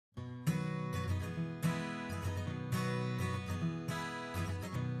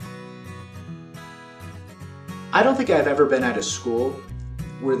I don't think I've ever been at a school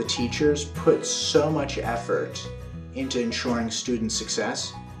where the teachers put so much effort into ensuring student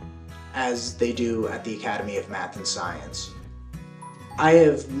success as they do at the Academy of Math and Science. I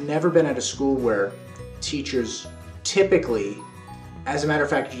have never been at a school where teachers typically, as a matter of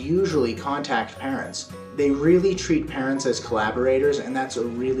fact, usually contact parents. They really treat parents as collaborators, and that's a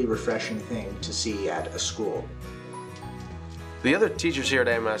really refreshing thing to see at a school. The other teachers here at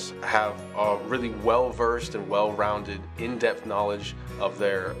AMS have a really well-versed and well-rounded, in-depth knowledge of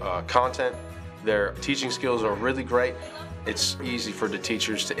their content. Their teaching skills are really great. It's easy for the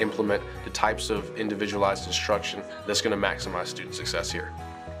teachers to implement the types of individualized instruction that's going to maximize student success here.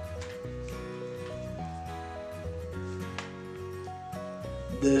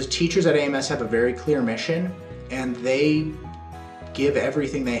 The teachers at AMS have a very clear mission, and they give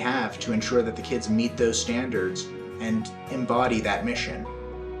everything they have to ensure that the kids meet those standards and embody that mission.